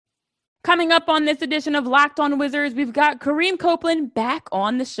Coming up on this edition of Locked On Wizards, we've got Kareem Copeland back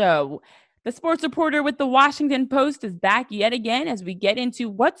on the show. The sports reporter with the Washington Post is back yet again as we get into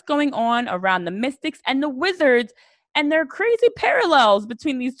what's going on around the Mystics and the Wizards and their crazy parallels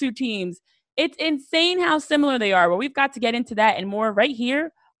between these two teams. It's insane how similar they are, but we've got to get into that and more right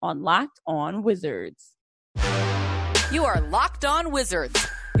here on Locked On Wizards. You are Locked On Wizards,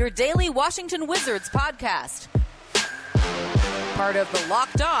 your daily Washington Wizards podcast. Part of the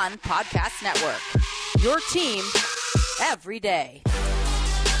Locked On Podcast Network, your team every day.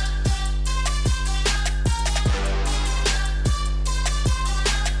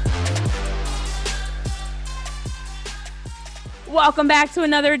 Welcome back to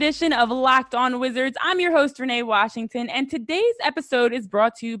another edition of Locked On Wizards. I'm your host, Renee Washington, and today's episode is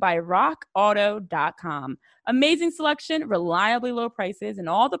brought to you by RockAuto.com. Amazing selection, reliably low prices, and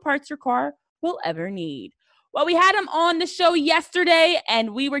all the parts your car will ever need. Well, we had him on the show yesterday,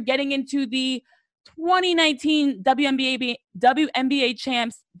 and we were getting into the 2019 WNBA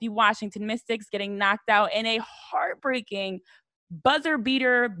champs, the Washington Mystics, getting knocked out in a heartbreaking buzzer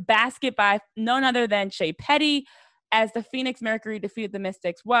beater basket by none other than Shea Petty, as the Phoenix Mercury defeated the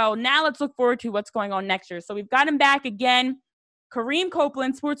Mystics. Well, now let's look forward to what's going on next year. So we've got him back again. Kareem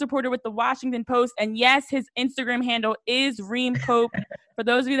Copeland, sports reporter with the Washington Post. And yes, his Instagram handle is Reem Cope. For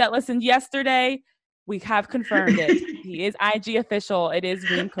those of you that listened yesterday, we have confirmed it. He is IG official. It is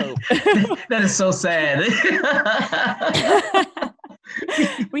Reem Cope. That is so sad.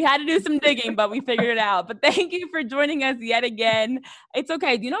 We had to do some digging, but we figured it out. But thank you for joining us yet again. It's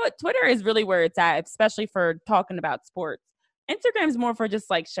okay. You know what? Twitter is really where it's at, especially for talking about sports. Instagram is more for just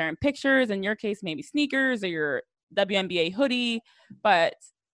like sharing pictures. In your case, maybe sneakers or your WNBA hoodie. But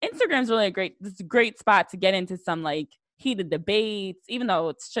Instagram's really a great spot to get into some like heated debates, even though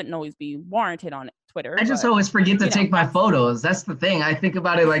it shouldn't always be warranted on Twitter. I just always forget to take my photos. That's the thing. I think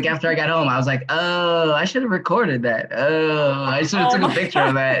about it like after I got home, I was like, oh, I should have recorded that. Oh, I should have took a picture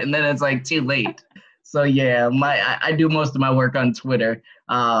of that. And then it's like too late. So yeah, I do most of my work on Twitter.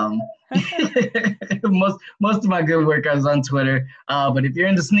 Most of my good work is on Twitter. But if you're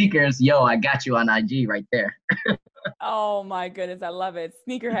into sneakers, I got you on IG right there. Oh my goodness, I love it.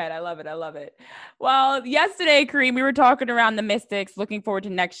 Sneakerhead, I love it. Well, yesterday, Kareem, we were talking around the Mystics, looking forward to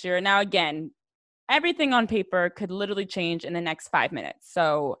next year. Now, again, everything on paper could literally change in the next 5 minutes.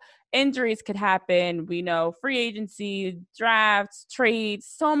 So injuries could happen. We know free agency, drafts, trades,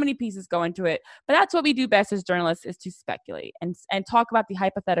 so many pieces go into it. But that's what we do best as journalists, is to speculate and talk about the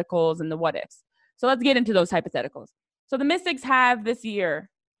hypotheticals and the what ifs. So let's get into those hypotheticals. So the Mystics have this year,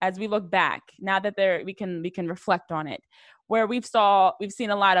 as we look back, now that we can reflect on it, where we've seen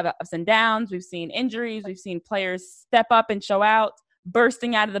a lot of ups and downs. We've seen injuries. We've seen players step up and show out,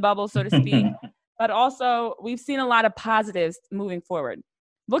 bursting out of the bubble, so to speak. But also, we've seen a lot of positives moving forward.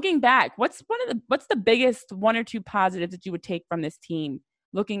 Looking back, what's the biggest one or two positives that you would take from this team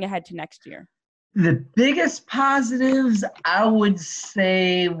looking ahead to next year? The biggest positives, I would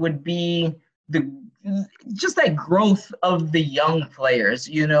say, would be just that growth of the young players.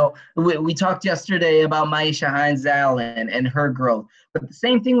 We talked yesterday about Myisha Hines-Allen and her growth, but the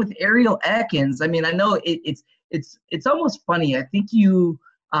same thing with Ariel Atkins. I mean, I know it's almost funny. I think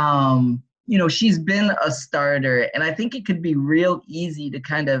she's been a starter, and I think it could be real easy to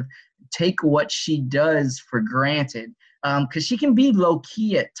kind of take what she does for granted, because she can be low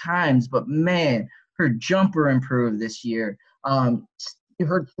key at times, but man, her jumper improved this year.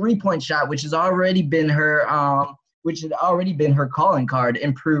 Her 3-point shot, which had already been her calling card,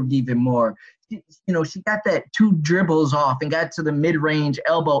 improved even more. She got that 2 dribbles off and got to the mid-range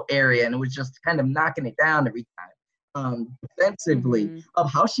elbow area, and it was just kind of knocking it down every time. Defensively,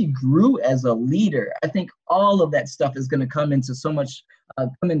 of how she grew as a leader. I think all of that stuff is going to come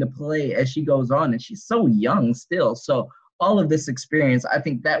into play as she goes on, and she's so young still. So all of this experience, I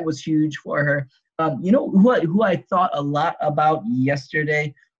think that was huge for her. Who I thought a lot about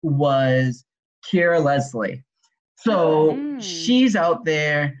yesterday was Kiera Leslie. So she's out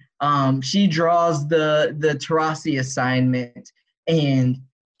there. She draws the Taurasi assignment, and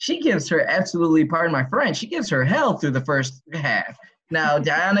she gives her absolutely, pardon my French, she gives her hell through the first half. Now,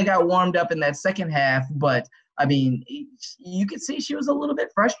 Diana got warmed up in that second half, but, I mean, you could see she was a little bit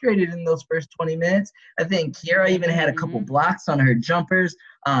frustrated in those first 20 minutes. I think Kiera even had a couple blocks on her jumpers.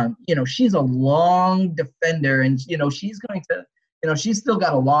 She's a long defender, and, she's going to, she's still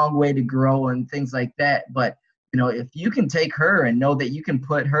got a long way to grow and things like that. But, if you can take her and know that you can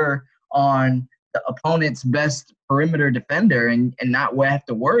put her on the opponent's best perimeter defender and not have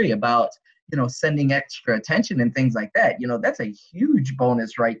to worry about, sending extra attention and things like that. That's a huge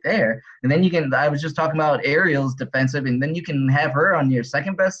bonus right there. And then I was just talking about Ariel's defensive, and then you can have her on your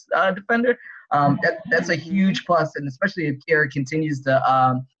second best defender. That's a huge plus, and especially if Kiera continues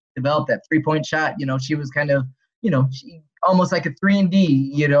to develop that 3-point shot. She was kind of, she almost like a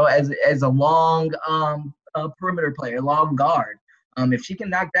 3-and-D, as a long perimeter player, long guard. If she can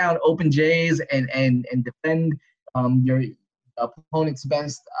knock down open Jays and defend your opponent's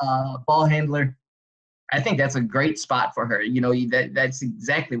best ball handler, I think that's a great spot for her. That's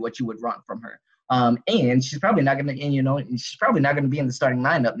exactly what you would run from her. And she's probably not going to, she's probably not going to be in the starting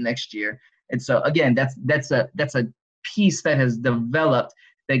lineup next year. And so again, that's a piece that has developed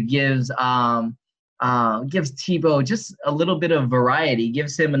that gives Thibault just a little bit of variety,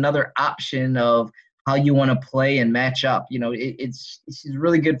 gives him another option of how you want to play and match up. She's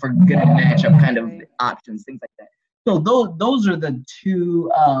really good for good matchup kind of options, things like that. So those are the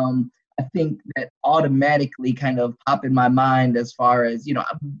two I think that automatically kind of pop in my mind as far as,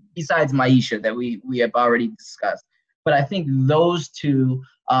 besides Myisha that we have already discussed. But I think those two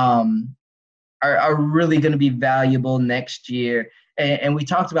are really going to be valuable next year. And we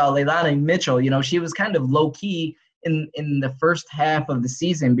talked about Leilani Mitchell. She was kind of low-key in the first half of the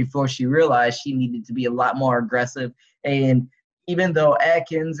season before she realized she needed to be a lot more aggressive. And even though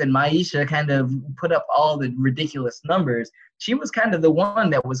Atkins and Myisha kind of put up all the ridiculous numbers, she was kind of the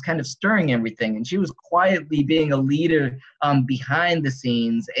one that was kind of stirring everything. And she was quietly being a leader behind the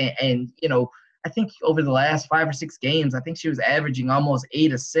scenes. And I think over the last 5 or 6 games, I think she was averaging almost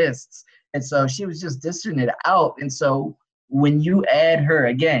 8 assists. And so she was just dishing it out. And so when you add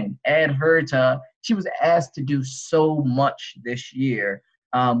her to – she was asked to do so much this year,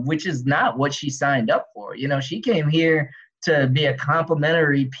 which is not what she signed up for. She came here to be a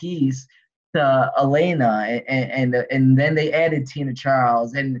complimentary piece to Elena, and then they added Tina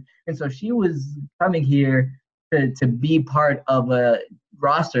Charles. And so she was coming here to be part of a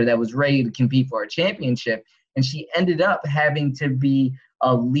roster that was ready to compete for a championship. And she ended up having to be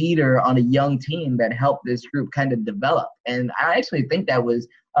a leader on a young team that helped this group kind of develop. And I actually think that was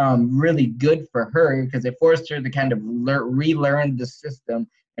really good for her because it forced her to kind of relearn the system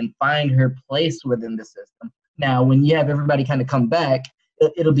and find her place within the system. Now, when you have everybody kind of come back,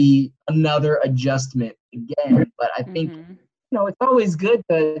 it'll be another adjustment again. But I think, it's always good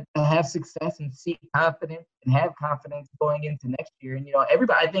to have success and seek confidence and have confidence going into next year. And,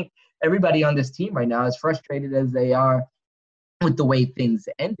 I think everybody on this team right now, as frustrated as they are with the way things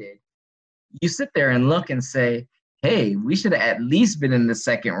ended, you sit there and look and say, hey, we should have at least been in the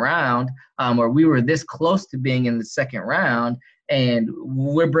second round, or we were this close to being in the second round, and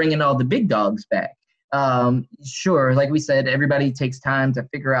we're bringing all the big dogs back. Sure, like we said, everybody takes time to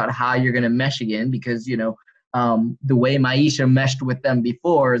figure out how you're going to mesh again because, the way Myisha meshed with them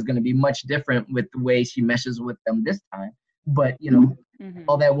before is going to be much different with the way she meshes with them this time. But,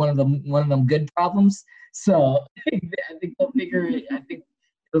 all that one of them good problems. So I think they'll figure it. I think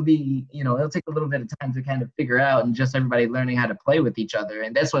it'll be, it'll take a little bit of time to kind of figure out and just everybody learning how to play with each other.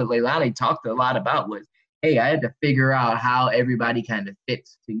 And that's what Leilani talked a lot about was, hey, I had to figure out how everybody kind of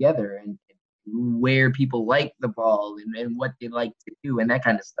fits together and where people like the ball and what they like to do and that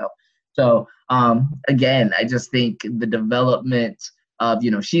kind of stuff. So, again, I just think the development of,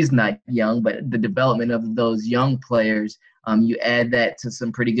 she's not young, but the development of those young players, you add that to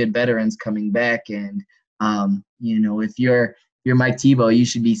some pretty good veterans coming back. And, if you're Mike Thibault, you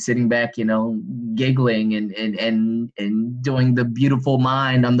should be sitting back, giggling and doing the beautiful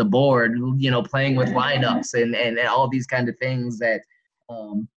mind on the board, playing with lineups and all these kind of things that,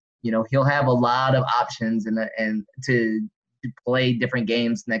 he'll have a lot of options and to play different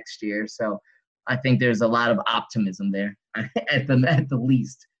games next year. So I think there's a lot of optimism there at the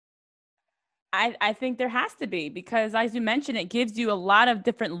least. I think there has to be because, as you mentioned, it gives you a lot of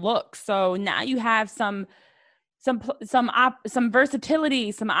different looks. So now you have some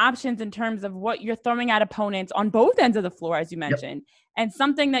versatility, some options in terms of what you're throwing at opponents on both ends of the floor, as you mentioned. Yep. And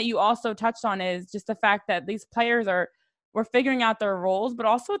something that you also touched on is just the fact that these players we're figuring out their roles, but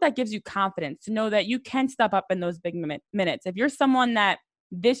also that gives you confidence to know that you can step up in those big minutes. If you're someone that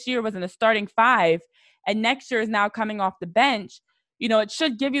this year was in the starting 5 and next year is now coming off the bench, it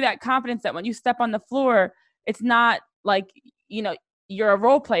should give you that confidence that when you step on the floor, it's not like, you're a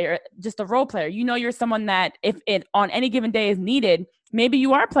role player, just a role player. You're someone that if it on any given day is needed, maybe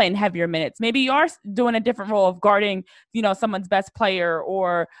you are playing heavier minutes. Maybe you are doing a different role of guarding, someone's best player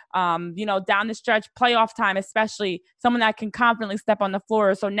or, down the stretch, playoff time, especially someone that can confidently step on the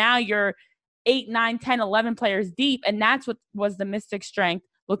floor. So now you're 8, 9, 10, 11 players deep. And that's what was the Mystics' strength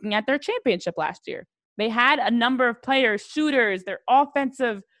looking at their championship last year. They had a number of players, shooters, their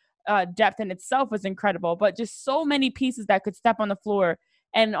offensive depth in itself was incredible, but just so many pieces that could step on the floor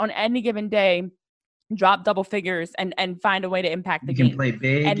and on any given day drop double figures and find a way to impact the You can game. play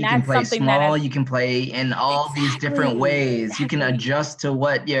big, And you can that's play something that small, you can play in all these different ways. You can adjust to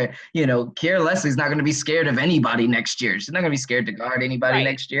what Kiera Leslie's not going to be scared of anybody next year. She's not going to be scared to guard anybody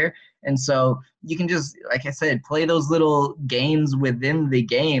next year. And so you can just, like I said, play those little games within the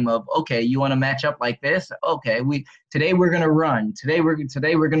game of, okay, you want to match up like this? Okay, today we're going to run. Today we're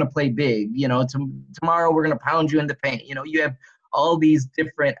going to play big. Tomorrow we're going to pound you in the paint. You have all these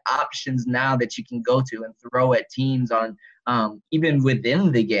different options now that you can go to and throw at teams on even within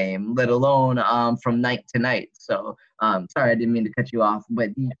the game, let alone from night to night. So sorry, I didn't mean to cut you off, but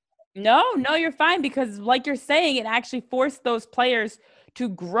no, you're fine, because like you're saying, it actually forced those players to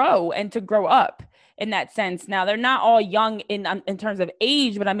grow and to grow up in that sense. Now, they're not all young in terms of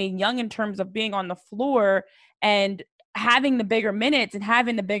age, but I mean young in terms of being on the floor and having the bigger minutes and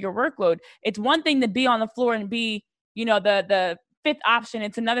having the bigger workload. It's one thing to be on the floor and be the fifth option.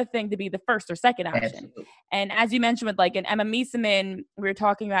 It's another thing to be the first or second option. Absolutely. And as you mentioned with like an Emma Mieseman, we were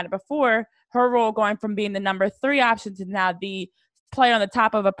talking about it before, her role going from being the number 3 option to now the player on the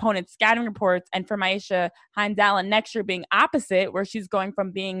top of opponents' scouting reports, and for Myisha Hines-Allen next year being opposite, where she's going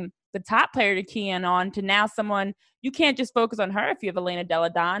from being the top player to key in on to now someone you can't just focus on her if you have Elena Delle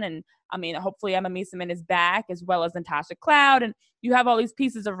Donne. And I mean, hopefully Emma Mieseman is back, as well as Natasha Cloud, and you have all these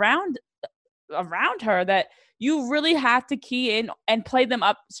pieces around her that you really have to key in and play them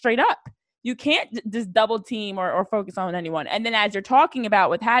up straight up. You can't just double team or focus on anyone. And then as you're talking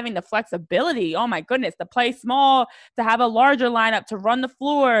about with having the flexibility, oh my goodness, to play small, to have a larger lineup, to run the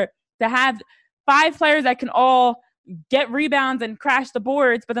floor, to have 5 players that can all get rebounds and crash the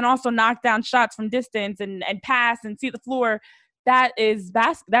boards, but then also knock down shots from distance and pass and see the floor. That's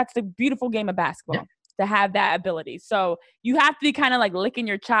the beautiful game of basketball. Yeah. To have that ability. So you have to be kind of like licking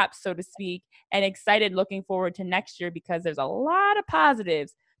your chops, so to speak, and excited looking forward to next year, because there's a lot of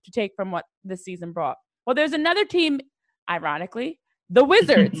positives to take from what this season brought. Well, there's another team, ironically, the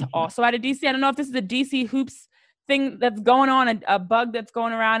Wizards, also out of DC. I don't know if this is a DC hoops thing that's going on, a bug that's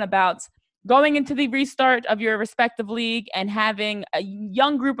going around about going into the restart of your respective league and having a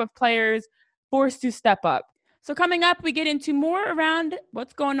young group of players forced to step up. So coming up, we get into more around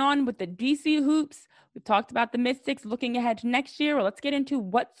what's going on with the DC hoops. We've talked about the Mystics looking ahead to next year. Well, let's get into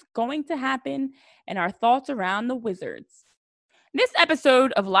what's going to happen and our thoughts around the Wizards. This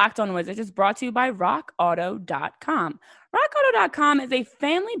episode of Locked On Wizards is brought to you by RockAuto.com. RockAuto.com is a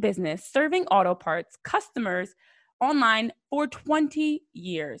family business serving auto parts customers online for 20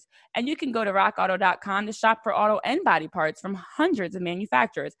 years. And you can go to RockAuto.com to shop for auto and body parts from hundreds of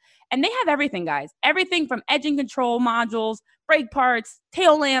manufacturers. And they have everything, guys. Everything from engine control modules, brake parts,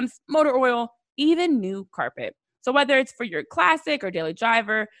 tail lamps, motor oil, even new carpet. So whether it's for your classic or daily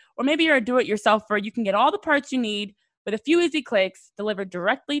driver, or maybe you're a do-it-yourselfer, you can get all the parts you need with a few easy clicks delivered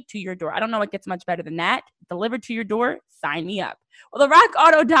directly to your door. I don't know what gets much better than that. Delivered to your door, sign me up. Well, the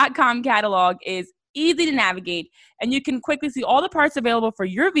RockAuto.com catalog is easy to navigate, and you can quickly see all the parts available for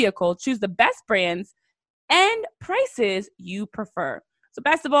your vehicle, choose the best brands and prices you prefer. So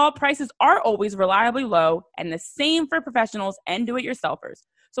best of all, prices are always reliably low, and the same for professionals and do-it-yourselfers.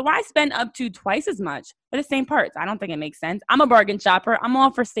 So why spend up to twice as much for the same parts? I don't think it makes sense. I'm a bargain shopper. I'm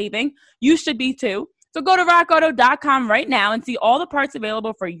all for saving. You should be too. So go to rockauto.com right now and see all the parts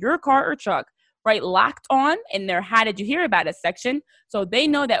available for your car or truck. Right, Locked On in their How Did You Hear About Us section, so they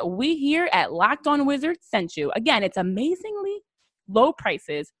know that we here at Locked On Wizards sent you. Again, it's amazingly low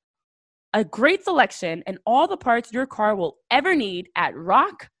prices, a great selection, and all the parts your car will ever need at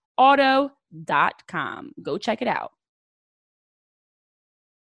rockauto.com. Go check it out.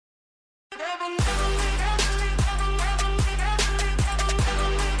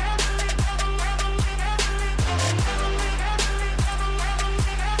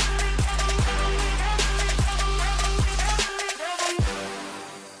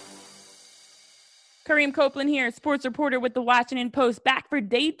 Kareem Copeland here, sports reporter with the Washington Post, back for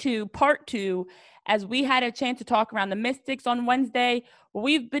day 2, part 2, as we had a chance to talk around the Mystics on Wednesday.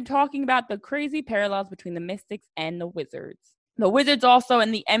 We've been talking about the crazy parallels between the Mystics and the Wizards. The Wizards also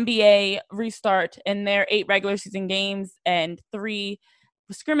in the NBA restart in their 8 regular season games and 3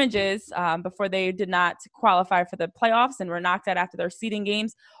 scrimmages before they did not qualify for the playoffs and were knocked out after their seeding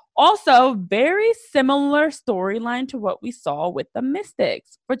games. Also, very similar storyline to what we saw with the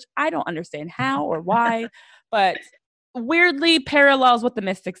Mystics, which I don't understand how or why, but weirdly parallels what the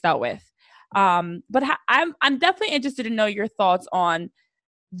Mystics dealt with. But I'm definitely interested to know your thoughts on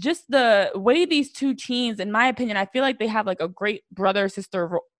just the way these two teams, in my opinion, I feel like they have like a great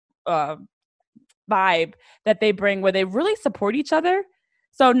brother-sister vibe that they bring, where they really support each other.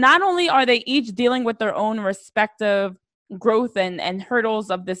 So not only are they each dealing with their own respective growth and hurdles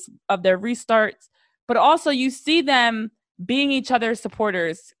of their restarts, but also you see them being each other's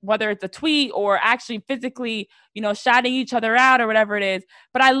supporters, whether it's a tweet or actually physically, shouting each other out or whatever it is.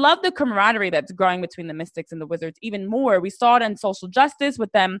 But I love the camaraderie that's growing between the Mystics and the Wizards even more. We saw it in social justice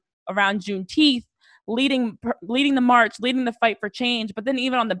with them around Juneteenth, leading the march, leading the fight for change. But then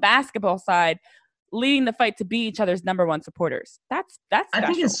even on the basketball side, leading the fight to be each other's number one supporters. That's special. I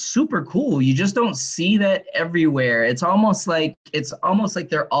think it's super cool. You just don't see that everywhere. It's almost like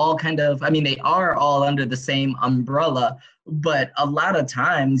they're all they are all under the same umbrella, but a lot of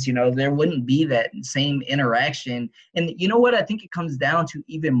times, there wouldn't be that same interaction. And you know what I think it comes down to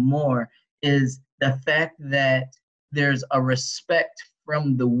even more is the fact that there's a respect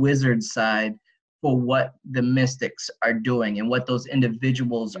from the Wizards side for what the Mystics are doing and what those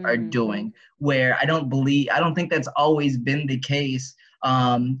individuals are doing, where I don't think that's always been the case,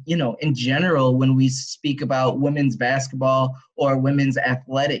 in general, when we speak about women's basketball or women's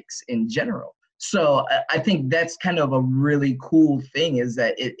athletics in general. So I think that's kind of a really cool thing, is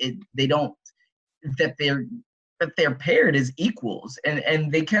that they're paired as equals,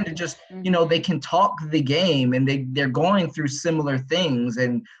 and they kind of just, they can talk the game, and they're going through similar things,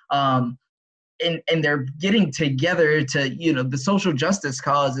 and they're getting together to, the social justice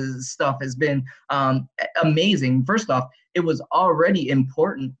causes stuff has been amazing. First off, it was already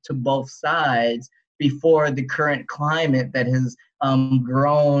important to both sides before the current climate that has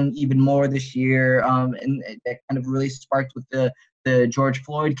grown even more this year, and that kind of really sparked with the George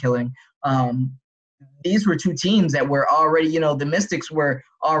Floyd killing. These were two teams that were already, the Mystics were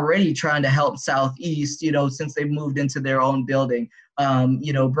already trying to help Southeast, since they moved into their own building.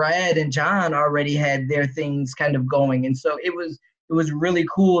 Brad and John already had their things kind of going. And so it was really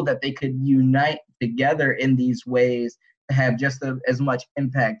cool that they could unite together in these ways to have just as much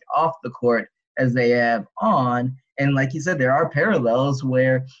impact off the court as they have on. And like you said, there are parallels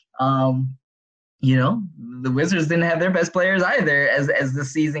where, the Wizards didn't have their best players either as the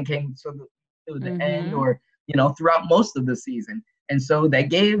season came to the end, or, throughout most of the season. And so that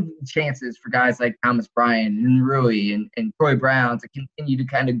gave chances for guys like Thomas Bryant and Rui and Troy Brown to continue to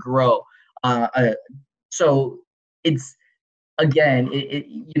kind of grow. So it's, again,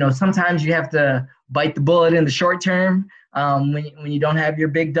 sometimes you have to bite the bullet in the short term when you don't have your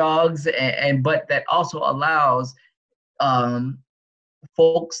big dogs, but that also allows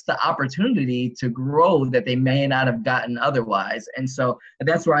folks the opportunity to grow that they may not have gotten otherwise. And so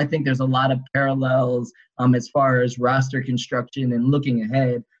that's where I think there's a lot of parallels as far as roster construction and looking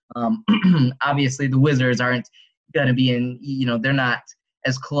ahead. Obviously, the Wizards aren't going to be they're not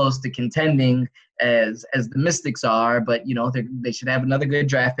as close to contending as the Mystics are, but, they should have another good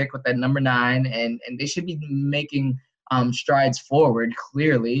draft pick with that number 9, and they should be making strides forward,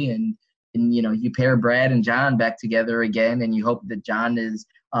 clearly. And you pair Brad and John back together again, and you hope that John is,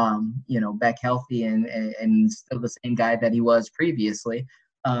 back healthy and still the same guy that he was previously.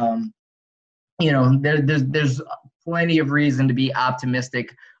 There's plenty of reason to be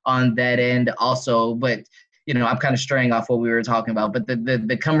optimistic on that end also, but, I'm kind of straying off what we were talking about, but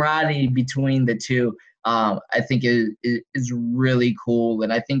the camaraderie between the two, I think is really cool.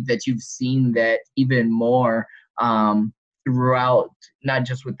 And I think that you've seen that even more, throughout, not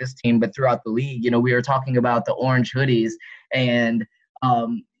just with this team, but throughout the league. We were talking about the orange hoodies, and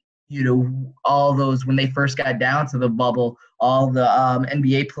all those, when they first got down to the bubble, all the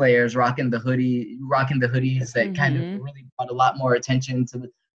NBA players rocking the hoodies that kind of really brought a lot more attention to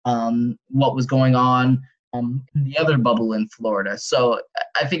what was going on in the other bubble in Florida. So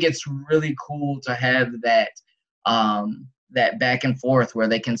I think it's really cool to have that that back and forth where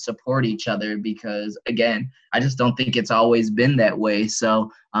they can support each other, because, again, I just don't think it's always been that way. So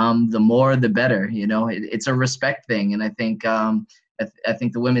the more, the better. It's a respect thing, and I think I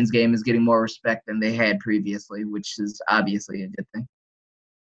think the women's game is getting more respect than they had previously, which is obviously a good thing.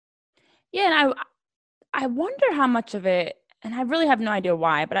 Yeah, and I wonder how much of it, and I really have no idea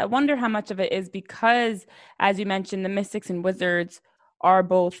why, but I wonder how much of it is because, as you mentioned, the Mystics and Wizards are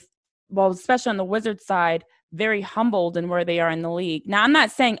both, well, especially on the Wizards side, very humbled in where they are in the league. Now, I'm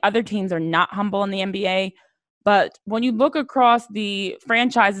not saying other teams are not humble in the NBA, but when you look across the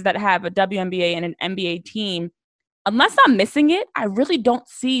franchises that have a WNBA and an NBA team, unless I'm missing it, I really don't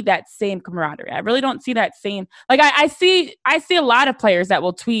see that same camaraderie. I really don't see that same, like I see a lot of players that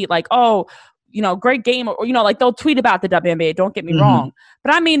will tweet like, oh, great game, or, like they'll tweet about the WNBA, don't get me wrong.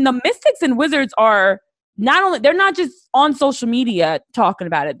 But I mean, the Mystics and Wizards are they're not just on social media talking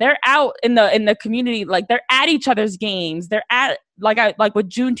about it. They're out in the community, like they're at each other's games. They're at, like with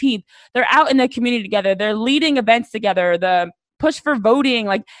Juneteenth, they're out in the community together. They're leading events together. The push for voting,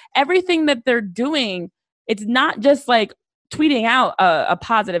 like everything that they're doing. It's not just like tweeting out a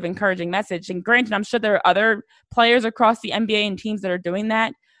positive, encouraging message. And granted, I'm sure there are other players across the NBA and teams that are doing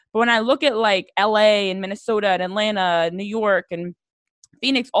that. But when I look at like LA and Minnesota and Atlanta, New York and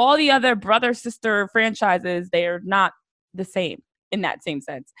Phoenix, all the other brother sister franchises, they are not the same in that same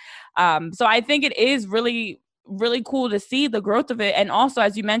sense. So I think it is really, really cool to see the growth of it. And also,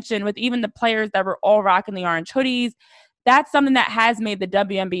 as you mentioned, with even the players that were all rocking the orange hoodies, that's something that has made the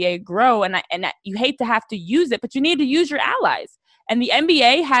WNBA grow. And you hate to have to use it, but you need to use your allies. And the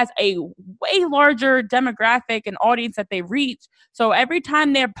NBA has a way larger demographic and audience that they reach. So every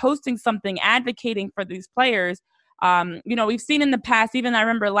time they're posting something advocating for these players, we've seen in the past, even I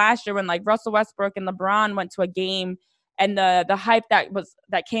remember last year when like Russell Westbrook and LeBron went to a game and the hype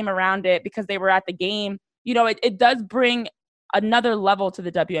that came around it because they were at the game, it does bring another level to the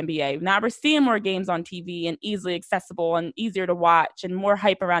WNBA. Now we're seeing more games on TV and easily accessible and easier to watch and more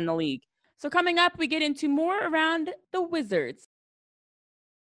hype around the league. So coming up, we get into more around the Wizards.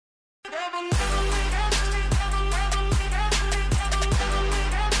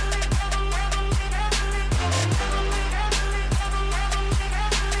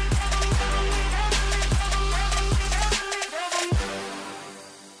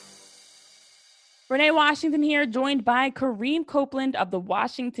 Renee Washington here, joined by Kareem Copeland of the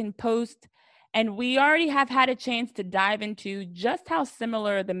Washington Post. And we already have had a chance to dive into just how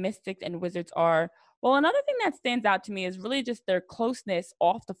similar the Mystics and Wizards are. Well, another thing that stands out to me is really just their closeness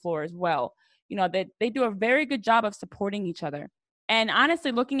off the floor as well. They do a very good job of supporting each other. And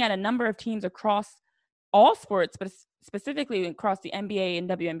honestly, looking at a number of teams across all sports, but specifically across the NBA and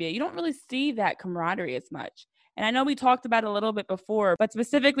WNBA, you don't really see that camaraderie as much. And I know we talked about it a little bit before, but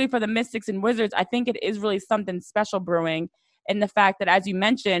specifically for the Mystics and Wizards, I think it is really something special brewing in the fact that, as you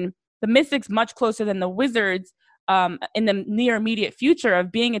mentioned, the Mystics much closer than the Wizards in the near immediate future of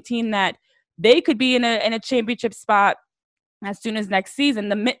being a team that they could be in a championship spot as soon as next season.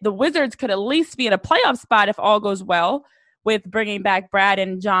 The Wizards could at least be in a playoff spot if all goes well with bringing back Brad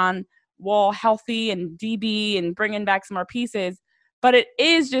and John Wall healthy and DB and bringing back some more pieces. But it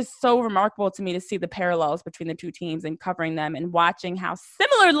is just so remarkable to me to see the parallels between the two teams and covering them and watching how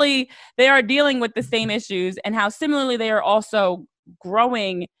similarly they are dealing with the same issues and how similarly they are also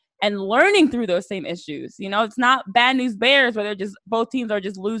growing and learning through those same issues. It's not bad news bears where both teams are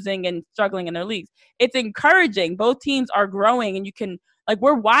just losing and struggling in their leagues. It's encouraging. Both teams are growing and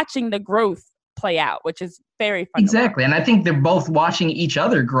we're watching the growth play out, which is very fun. Exactly. And I think they're both watching each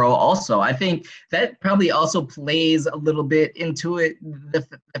other grow also. I think that probably also plays a little bit into it, the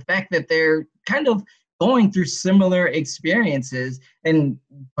fact that they're kind of going through similar experiences and,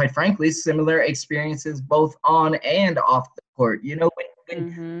 quite frankly, similar experiences both on and off the court.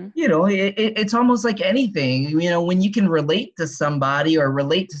 It's almost like anything, when you can relate to somebody or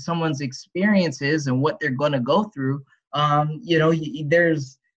relate to someone's experiences and what they're going to go through,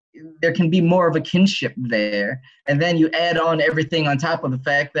 there can be more of a kinship there. And then you add on everything on top of the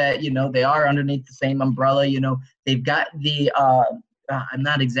fact that, they are underneath the same umbrella. They've got the, I'm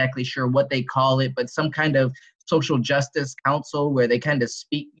not exactly sure what they call it, but some kind of social justice council where they kind of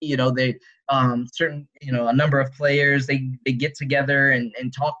speak, they certain, a number of players, they get together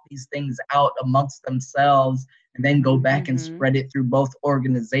and talk these things out amongst themselves and then go back and spread it through both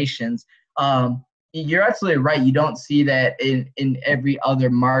organizations. You're absolutely right. You don't see that in every other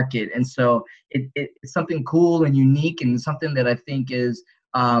market. And so it's something cool and unique and something that I think is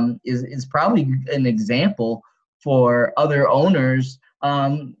probably an example for other owners.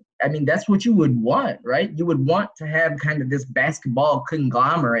 That's what you would want, right? You would want to have kind of this basketball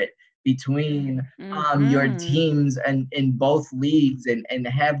conglomerate between your teams and in both leagues and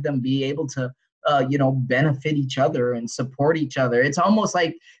have them be able to benefit each other and support each other. It's almost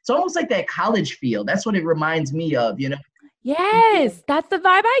like that college feel. That's what it reminds me of, Yes, that's the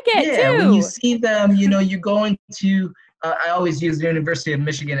vibe I get too. When you see them, you're going to, I always use the University of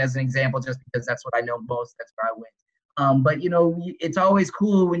Michigan as an example just because that's what I know most. That's where I went. But it's always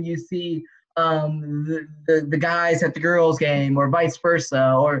cool when you see the guys at the girls' game or vice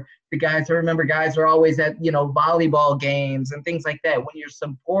versa, or the guys, I remember guys are always at, volleyball games and things like that. When you're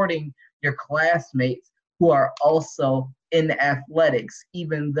supporting your classmates who are also in athletics,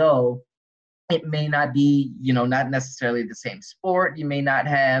 even though it may not be, not necessarily the same sport. You may not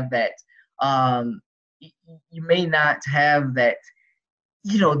have that, the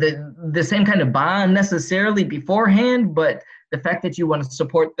same kind of bond necessarily beforehand, but the fact that you want to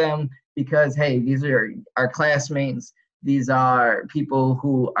support them because, hey, these are our classmates, These are people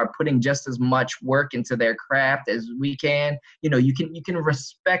who are putting just as much work into their craft as we can. You can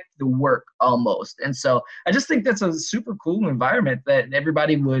respect the work almost. And so I just think that's a super cool environment that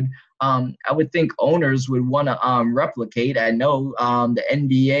everybody would, I would think owners would want to replicate. I know the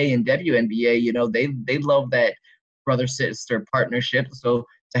NBA and WNBA, they love that brother sister partnership. So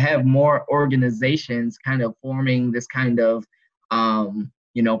to have more organizations kind of forming this kind of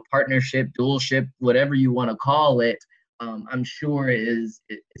partnership, dualship, whatever you want to call it, I'm sure is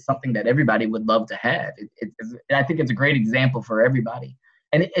something that everybody would love to have. I think it's a great example for everybody.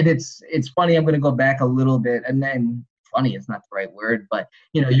 And it's funny. I'm going to go back a little bit, and then funny is not the right word, but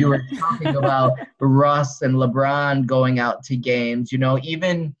you were talking about Russ and LeBron going out to games.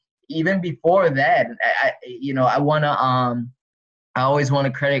 Even before that, I always want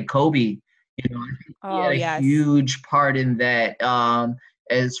to credit Kobe. I think he had a huge part in that.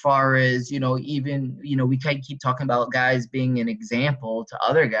 As far as, even, we can't keep talking about guys being an example to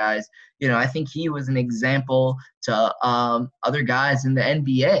other guys. I think he was an example to other guys in the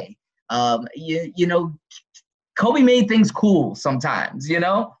NBA. Kobe made things cool sometimes,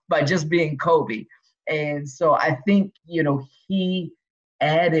 by just being Kobe. And so I think, he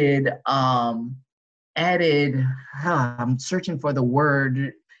added, I'm searching for the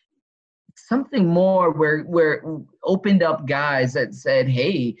word, something more where opened up guys that said,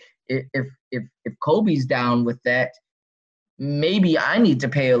 hey, if Kobe's down with that, maybe I need to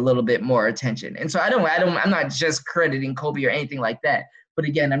pay a little bit more attention. And so I'm not just crediting Kobe or anything like that. But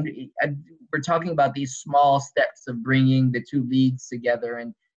again, we're talking about these small steps of bringing the two leagues together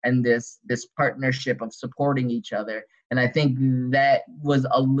and this partnership of supporting each other. And I think that was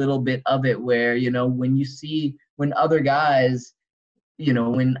a little bit of it where, when other guys,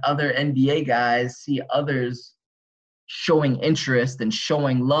 when other NBA guys see others showing interest and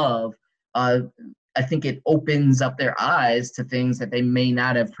showing love, I think it opens up their eyes to things that they may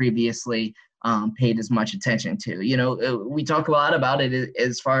not have previously paid as much attention to. We talk a lot about it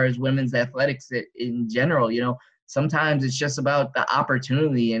as far as women's athletics in general. Sometimes it's just about the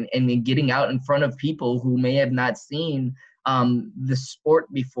opportunity and getting out in front of people who may have not seen the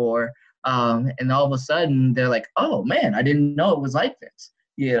sport before. And all of a sudden they're like, oh man, I didn't know it was like this,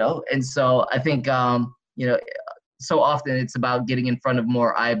 And so I think, so often it's about getting in front of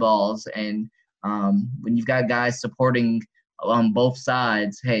more eyeballs. And when you've got guys supporting on both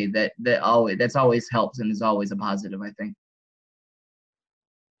sides, hey, that's always helps and is always a positive, I think.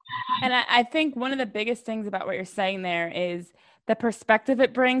 And I think one of the biggest things about what you're saying there is the perspective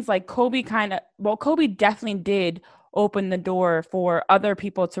it brings. Like Kobe definitely did open the door for other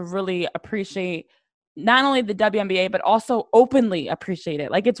people to really appreciate not only the WNBA, but also openly appreciate it.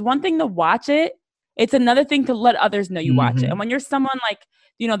 Like it's one thing to watch it. It's another thing to let others know you watch it. And when you're someone like,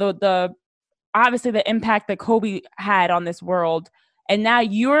 the obviously the impact that Kobe had on this world, and now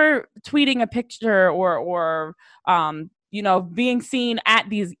you're tweeting a picture or being seen at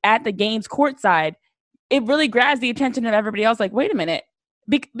the games courtside, it really grabs the attention of everybody else. Like, wait a minute.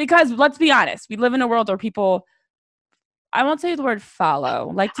 Because let's be honest, we live in a world where people, I won't say the word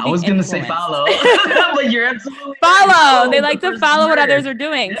follow. I was going to say follow, but you're absolutely follow. They like to follow what others are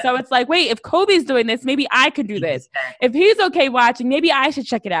doing. Yeah. So it's like, wait, if Kobe's doing this, maybe I could do this. If he's okay watching, maybe I should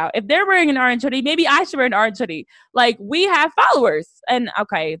check it out. If they're wearing an orange hoodie, maybe I should wear an orange hoodie. Like we have followers, and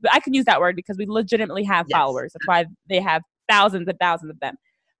okay, but I can use that word because we legitimately have followers. That's why they have thousands and thousands of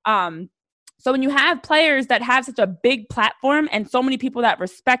them. So when you have players that have such a big platform and so many people that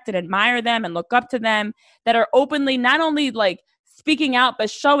respect and admire them and look up to them, that are openly not only like speaking out,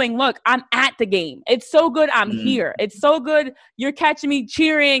 but showing, look, I'm at the game. It's so good. I'm here. It's so good. You're catching me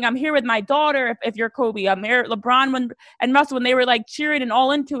cheering. I'm here with my daughter. If you're Kobe, I'm here. LeBron and Russell, when they were like cheering and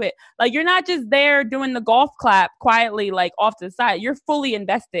all into it, like you're not just there doing the golf clap quietly, like off to the side. You're fully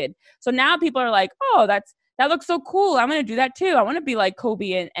invested. So now people are like, oh, that looks so cool. I'm going to do that too. I want to be like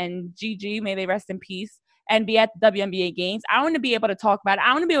Kobe and Gigi, may they rest in peace, and be at the WNBA games. I want to be able to talk about it.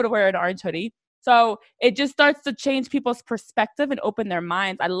 I want to be able to wear an orange hoodie. So it just starts to change people's perspective and open their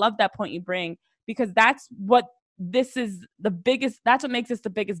minds. I love that point you bring, because that's what makes this the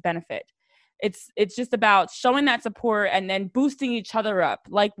biggest benefit. It's just about showing that support and then boosting each other up.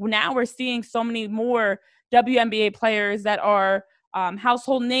 Like now we're seeing so many more WNBA players that are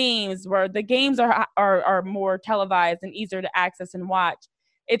household names, where the games are more televised and easier to access and watch.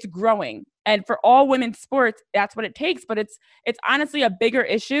 It's growing. And for all women's sports, that's what it takes. But it's honestly a bigger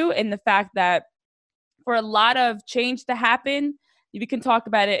issue in the fact that for a lot of change to happen, we can talk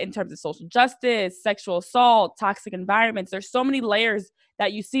about it in terms of social justice, sexual assault, toxic environments. There's so many layers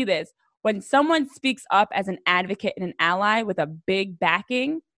that you see this. When someone speaks up as an advocate and an ally with a big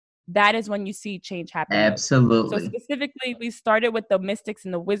backing, that is when you see change happen. Absolutely. So specifically, we started with the Mystics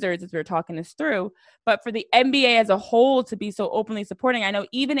and the Wizards as we were talking this through, but for the NBA as a whole to be so openly supporting, I know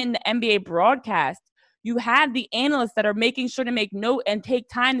even in the NBA broadcast, you have the analysts that are making sure to make note and take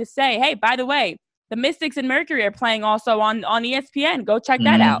time to say, hey, by the way, the Mystics and Mercury are playing also on ESPN. Go check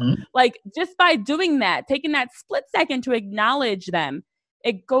that out. Like, just by doing that, taking that split second to acknowledge them,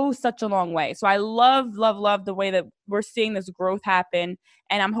 it goes such a long way. So I love the way that we're seeing this growth happen.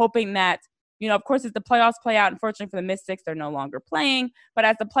 And I'm hoping that, you know, of course, as the playoffs play out, unfortunately for the Mystics, they're no longer playing. But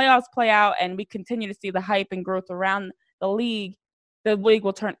as the playoffs play out and we continue to see the hype and growth around the league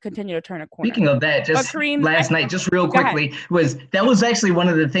will continue to turn a corner. Speaking of that, just Kareem, last night, just real quickly, that was actually one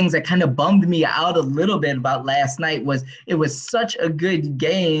of the things that kind of bummed me out a little bit about last night. Was it was such a good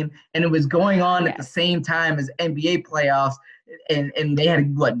game, and it was going on at the same time as NBA playoffs, and they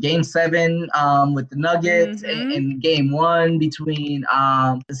had game 7 with the Nuggets and game 1 between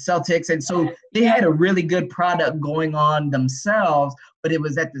the Celtics, and so they had a really good product going on themselves, but it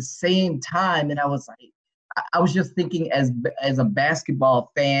was at the same time, and I was like, I was just thinking as a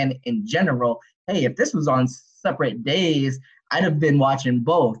basketball fan in general, hey, if this was on separate days, I'd have been watching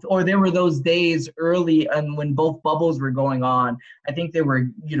both. Or there were those days early and when both bubbles were going on. I think there were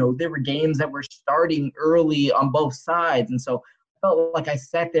games that were starting early on both sides. And so I felt like I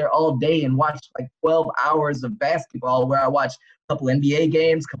sat there all day and watched like 12 hours of basketball, where I watched a couple NBA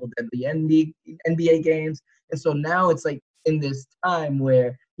games, a couple of NBA games. And so now it's like in this time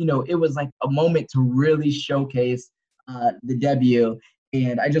where, you know, it was like a moment to really showcase the W.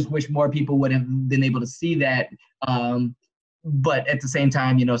 And I just wish more people would have been able to see that. But at the same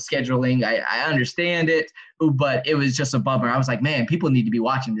time, you know, scheduling, I understand it, but it was just a bummer. I was like, man, people need to be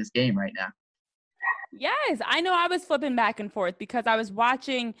watching this game right now. Yes, I know. I was flipping back and forth because I was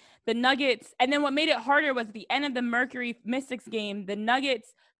watching the Nuggets. And then what made it harder was the end of the Mercury Mystics game. The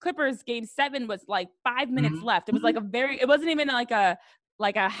Nuggets Clippers game 7 was like 5 minutes left. It was like it wasn't even like a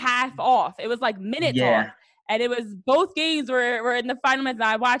half off. It was like minutes off. And it was both games were in the final minutes. And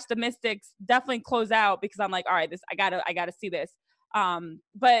I watched the Mystics definitely close out because I'm like, all right, I gotta see this.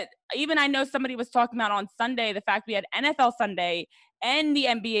 But even I know somebody was talking about on Sunday, the fact we had NFL Sunday and the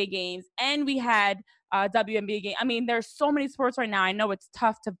NBA games, and we had WNBA game. I mean, there's so many sports right now. I know it's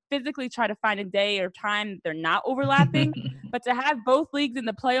tough to physically try to find a day or time they're not overlapping, but to have both leagues in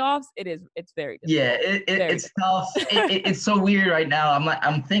the playoffs, it's very difficult. Yeah, it's tough. It's so weird right now.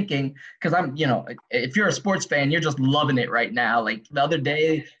 I'm thinking, because if you're a sports fan, you're just loving it right now. Like the other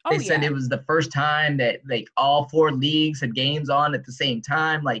day, they said it was the first time that like all 4 leagues had games on at the same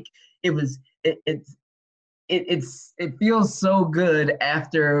time. Like it feels so good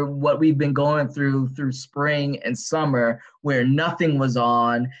after what we've been going through spring and summer, where nothing was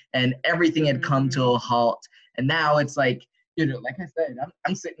on and everything had come to a halt. And now it's like, you know, like I said,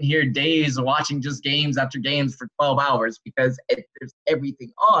 I'm sitting here days watching just games after games for 12 hours because there's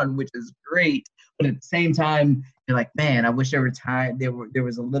everything on, which is great. But at the same time, you're like, man, I wish there was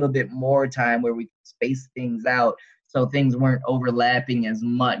a little bit more time where we could space things out so things weren't overlapping as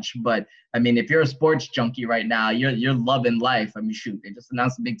much. But I mean, if you're a sports junkie right now, you're loving life. I mean, shoot, they just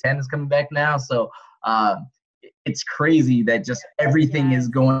announced the Big Ten is coming back now, so it's crazy that just everything is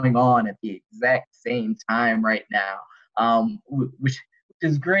going on at the exact same time right now, which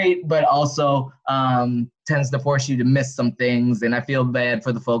is great, but also tends to force you to miss some things. And I feel bad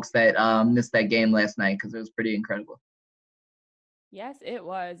for the folks that missed that game last night because it was pretty incredible. Yes, it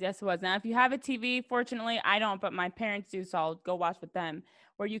was. Now, if you have a TV, fortunately, I don't, but my parents do, so I'll go watch with them,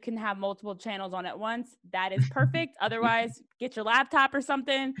 where you can have multiple channels on at once. That is perfect. Otherwise, get your laptop or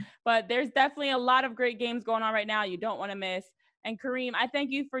something. But there's definitely a lot of great games going on right now you don't want to miss. And Kareem, I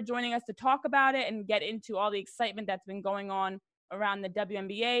thank you for joining us to talk about it and get into all the excitement that's been going on around the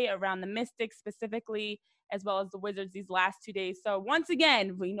WNBA, around the Mystics specifically, as well as the Wizards these last 2 days. So once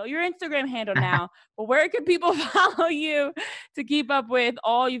again, we know your Instagram handle now, but where can people follow you to keep up with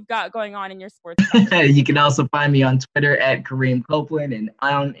all you've got going on in your sports? You can also find me on Twitter at Kareem Copeland and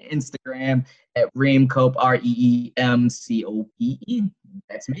on Instagram at Reemcope, REEMCOPE.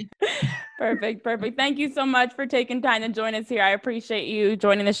 That's me. Perfect. Thank you so much for taking time to join us here. I appreciate you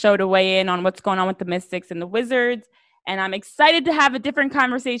joining the show to weigh in on what's going on with the Mystics and the Wizards. And I'm excited to have a different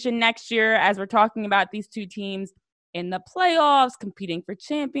conversation next year as we're talking about these two teams in the playoffs, competing for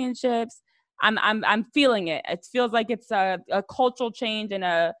championships. I'm feeling it. It feels like it's a cultural change and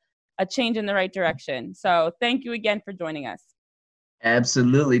a change in the right direction. So thank you again for joining us.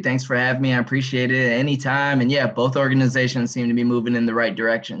 Absolutely. Thanks for having me. I appreciate it anytime. And yeah, both organizations seem to be moving in the right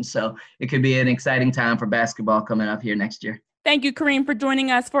direction. So it could be an exciting time for basketball coming up here next year. Thank you, Kareem, for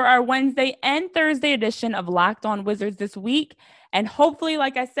joining us for our Wednesday and Thursday edition of Locked On Wizards this week. And hopefully,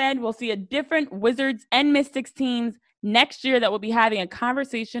 like I said, we'll see a different Wizards and Mystics teams next year that will be having a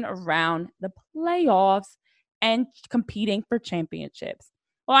conversation around the playoffs and competing for championships.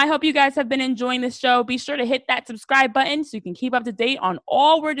 Well, I hope you guys have been enjoying this show. Be sure to hit that subscribe button so you can keep up to date on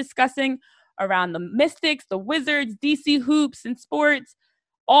all we're discussing around the Mystics, the Wizards, DC hoops and sports,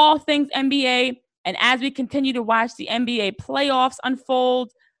 all things NBA. And as we continue to watch the NBA playoffs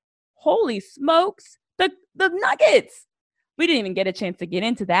unfold, holy smokes, the Nuggets. We didn't even get a chance to get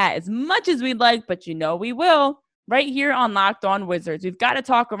into that as much as we'd like, but you know we will right here on Locked On Wizards. We've got to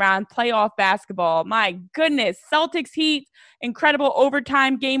talk around playoff basketball. My goodness, Celtics Heat, incredible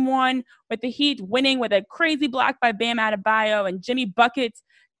overtime game 1 with the Heat winning with a crazy block by Bam Adebayo and Jimmy Buckets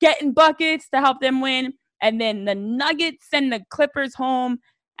getting buckets to help them win. And then the Nuggets send the Clippers home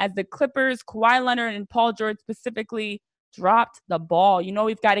as the Clippers, Kawhi Leonard and Paul George specifically, dropped the ball. You know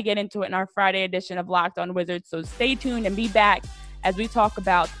we've got to get into it in our Friday edition of Locked On Wizards, so stay tuned and be back as we talk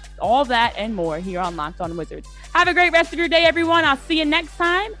about all that and more here on Locked On Wizards. Have a great rest of your day, everyone. I'll see you next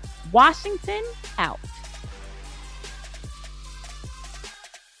time. Washington out.